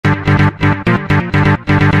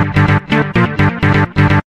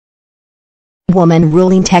Woman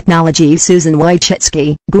ruling technology. Susan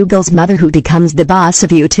Wojcicki, Google's mother who becomes the boss of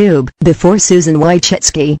YouTube. Before Susan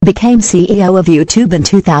Wojcicki became CEO of YouTube in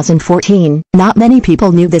 2014, not many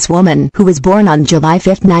people knew this woman, who was born on July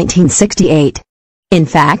 5, 1968. In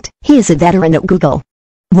fact, he is a veteran at Google.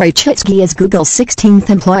 Wojcicki is Google's 16th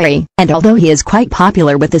employee, and although he is quite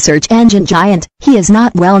popular with the search engine giant, he is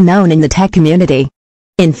not well known in the tech community.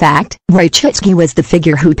 In fact, Wojcicki was the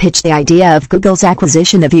figure who pitched the idea of Google's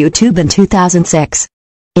acquisition of YouTube in 2006.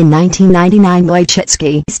 In 1999,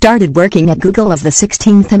 Wojcicki started working at Google as the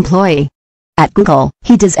 16th employee. At Google,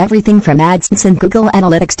 he does everything from AdSense and Google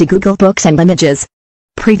Analytics to Google Books and Images.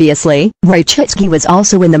 Previously, Wojcicki was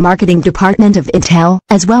also in the marketing department of Intel,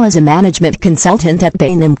 as well as a management consultant at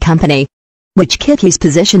Bain & Company. Wojcicki's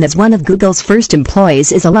position as one of Google's first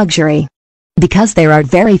employees is a luxury, because there are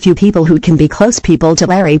very few people who can be close people to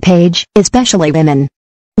Larry Page, especially women.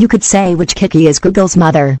 You could say Wojcicki is Google's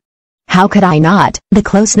mother. How could I not? The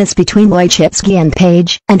closeness between Wojcicki and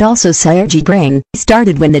Page, and also Sergey Brin,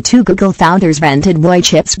 started when the two Google founders rented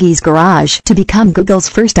Wojcicki's garage to become Google's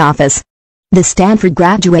first office. The Stanford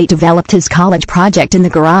graduate developed his college project in the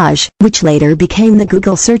garage, which later became the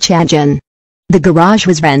Google search engine. The garage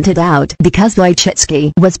was rented out because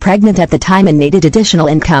Wojcicki was pregnant at the time and needed additional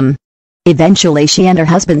income. Eventually she and her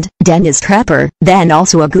husband, Dennis Trepper, then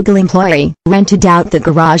also a Google employee, rented out the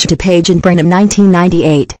garage to Page and Brin in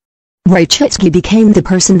 1998. Wojcicki became the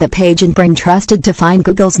person that Page and Brin trusted to find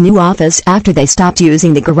Google's new office after they stopped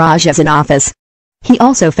using the garage as an office. He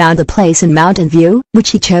also found a place in Mountain View,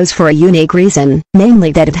 which he chose for a unique reason,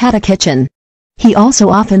 namely that it had a kitchen. He also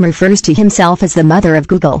often refers to himself as the mother of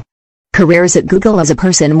Google. Careers at Google. As a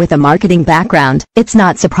person with a marketing background, it's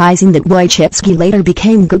not surprising that Wojcicki later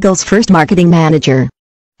became Google's first marketing manager.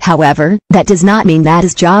 However, that does not mean that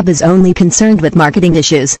his job is only concerned with marketing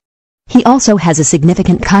issues. He also has a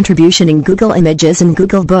significant contribution in Google Images and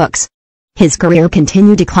Google Books. His career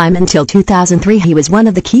continued to climb until 2003. He was one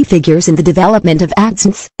of the key figures in the development of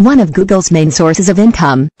AdSense, one of Google's main sources of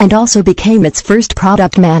income, and also became its first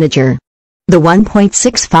product manager. The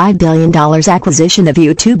 $1.65 billion acquisition of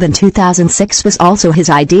YouTube in 2006 was also his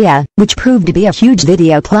idea, which proved to be a huge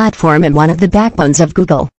video platform and one of the backbones of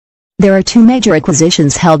Google. There are two major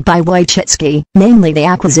acquisitions held by Wojcicki, namely the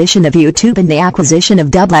acquisition of YouTube and the acquisition of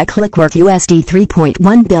DoubleClick worth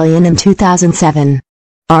 $3.1 billion in 2007.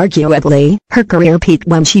 Arguably, her career peaked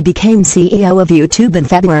when she became CEO of YouTube in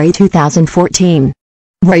February 2014.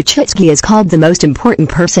 Wojcicki is called the most important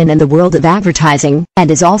person in the world of advertising,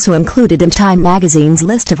 and is also included in Time magazine's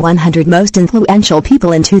list of 100 most influential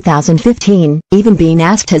people in 2015, even being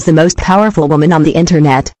asked as the most powerful woman on the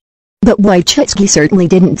internet. But Wojcicki certainly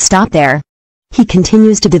didn't stop there. He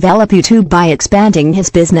continues to develop YouTube by expanding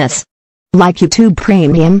his business, like YouTube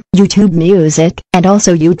Premium, YouTube Music, and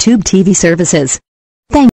also YouTube TV services.